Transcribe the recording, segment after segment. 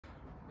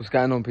What's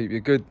going on, people?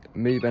 You're good?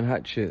 Me, Ben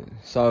Hatchett.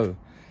 So,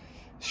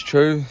 it's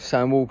true,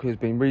 Sam Walker has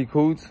been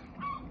recalled.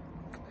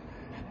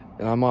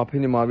 You know, my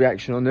opinion, my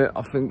reaction on it,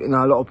 I think, you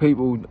know, a lot of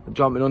people are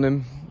jumping on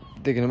him,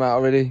 digging him out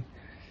already.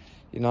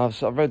 You know,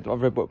 I've read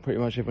what pretty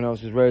much everyone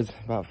else has read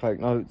about fake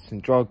notes and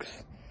drugs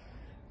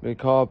in the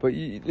car. But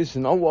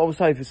listen, what I will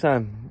say for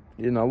Sam,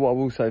 you know, what I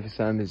will say for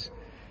Sam is,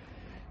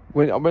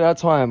 when at that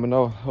time, when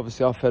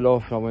obviously I fell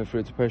off and I went through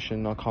a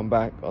depression, I come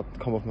back, I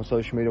come off my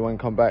social media, when I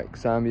come back,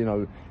 Sam, you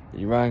know,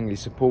 he rang, he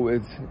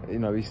supported, you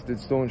know, he stood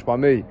staunch by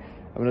me.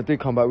 And when I did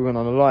come back, we went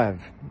on a live.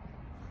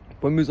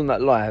 When we was on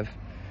that live,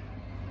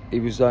 he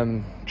was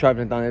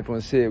travelling down,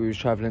 everyone see it, he was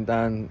travelling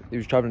down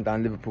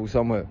Liverpool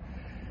somewhere.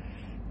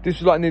 This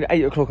was like nearly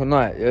 8 o'clock at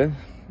night, yeah?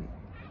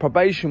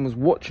 Probation was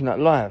watching that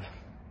live.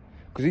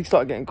 Because he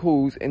started getting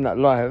calls in that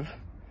live.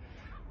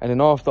 And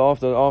then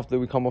after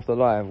we come off the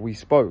live, we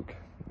spoke,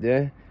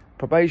 yeah?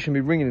 Probation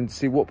be ringing him to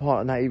see what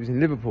part of that he was in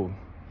Liverpool.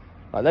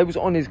 Like, they was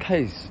on his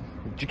case.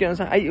 Do you get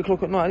what I'm saying? 8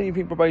 o'clock at night, I didn't even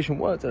think probation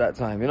worked at that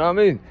time, you know what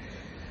I mean?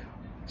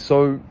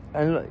 So,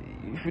 and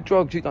like, for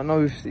drugs, you don't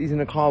know if he's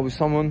in a car with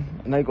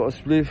someone and they got a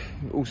spliff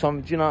or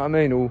something, do you know what I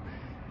mean? Or,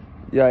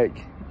 like,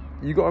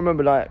 you got to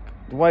remember, like,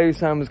 the way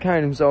Sam was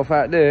carrying himself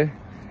out there,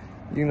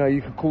 you know,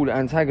 you could call it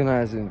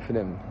antagonising for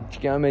them. Do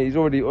you get what I mean? He's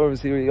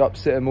obviously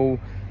upset them all.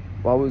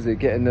 What was it?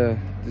 Getting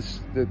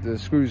the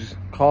screws,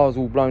 cars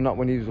all blown up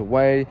when he was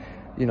away.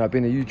 You know,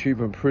 being a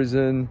YouTuber in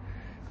prison.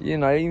 You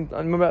know, I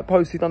remember that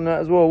post he done that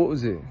as well. What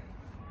was it?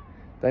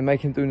 They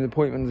make him do an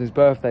appointment on his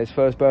birthday, his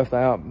first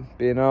birthday out,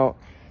 being out.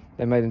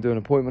 They made him do an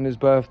appointment on his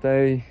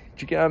birthday. Do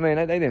you get what I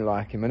mean? They didn't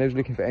like him, and they was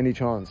looking for any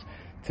chance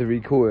to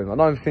recall him. I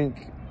don't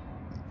think,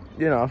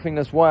 you know, I think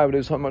that's why there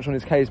was so much on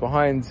his case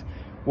behind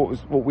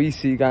what we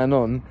see going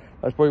on.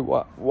 That's probably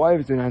why he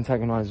was doing an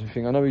antagonising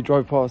thing. I know he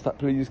drove past that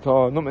police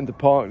car, not meant to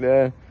park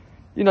there.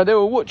 You know, they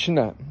were watching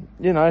that.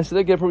 You know, so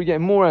they're probably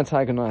getting more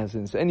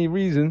antagonising. So any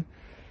reason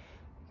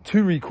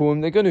to recall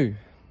him, they're going to.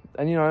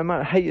 And, you know, the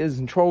amount of haters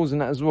and trolls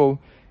and that as well,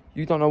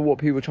 you don't know what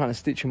people are trying to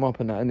stitch him up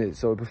and that, innit?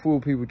 So before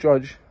people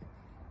judge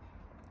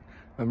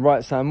and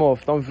write Sam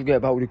off, don't forget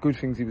about all the good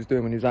things he was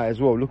doing when he was out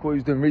as well. Look what he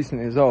was doing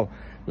recently as well.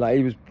 Like,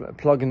 he was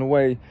plugging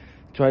away,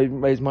 trying to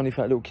raise money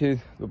for that little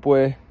kid, the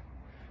boy,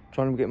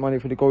 trying to get money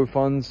for the Go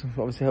funds,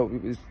 obviously help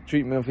with his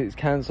treatment of his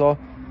cancer.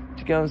 Do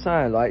you get what I'm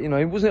saying? Like, you know,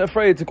 he wasn't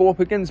afraid to go up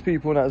against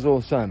people and that as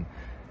well, Sam.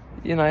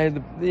 You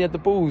know, he had the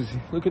balls.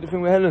 Look at the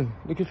thing with Helen.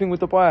 Look at the thing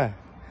with Dubai.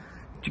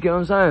 Do you get what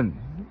I'm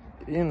saying?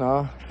 You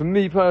know, for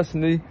me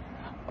personally,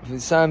 I think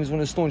Sam is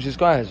one of the staunchest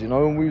guys, you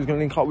know, and we was going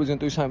to link up, we was going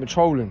to do something with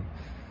trolling,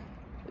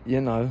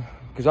 you know,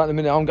 because at the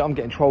minute, I'm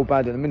getting trolled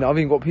bad at the minute. I've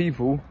even got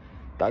people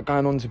that are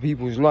going on to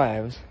people's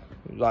lives,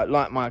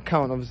 like my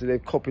account, obviously they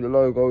copy the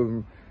logo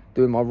and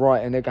doing my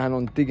writing, they're going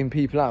on digging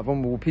people out,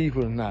 vulnerable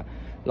people and that,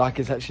 like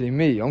it's actually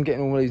me. I'm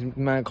getting all these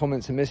mad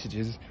comments and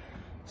messages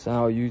saying,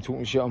 "Oh, you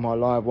talking shit on my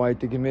live, why are you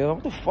digging me?"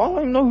 What the fuck, I don't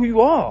even know who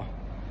you are.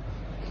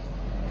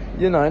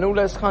 You know, and all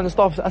that kind of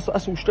stuff, that's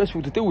all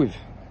stressful to deal with.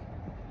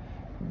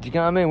 Do you get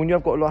what I mean? When you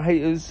have got a lot of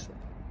haters,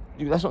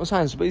 that's what I'm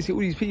saying. So basically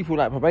all these people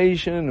like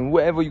probation and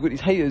whatever, you got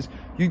these haters,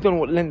 you don't know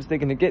what lengths they're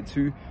going to get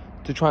to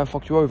try and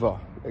fuck you over.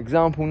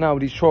 Example now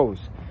with these trolls.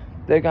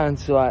 They're going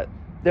to, like,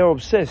 they're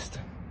obsessed.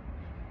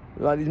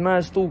 Like, these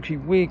mad, stalky,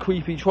 weird,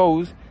 creepy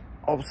trolls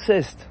are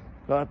obsessed.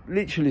 Like,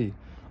 literally,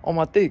 on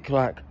my dick,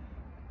 like,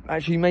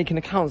 actually making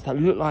accounts that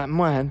look like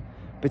mine,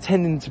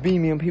 pretending to be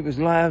me on people's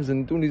lives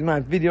and doing these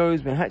mad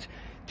videos.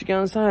 Do you get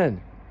what I'm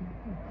saying?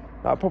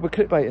 Like, proper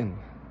clickbaiting.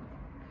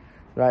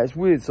 Like, it's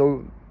weird.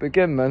 So, but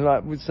again, man,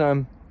 like with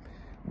Sam,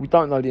 we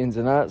don't know the ins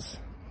and outs.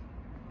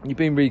 You've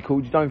been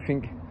recalled. You don't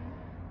think,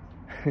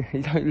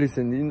 you don't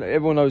listen. You know,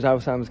 everyone knows how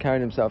Sam was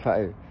carrying himself out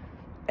here.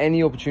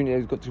 Any opportunity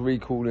they've got to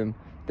recall him,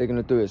 they're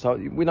going to do it. So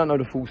we don't know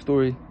the full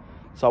story.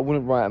 So I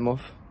wouldn't write him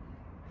off.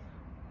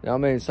 You know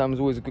what I mean? Sam was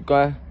always a good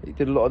guy. He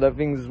did a lot of their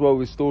things as well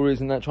with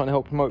stories and that, trying to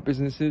help promote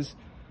businesses.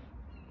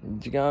 Do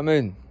you get what I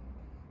mean?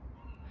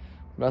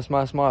 That's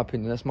my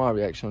opinion. That's my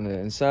reaction on it.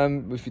 And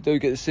Sam, if you do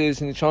get to see us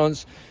in the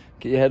chance,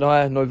 get your head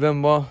high.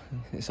 November,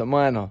 it's a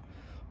minor.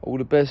 All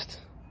the best.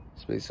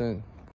 Speak soon.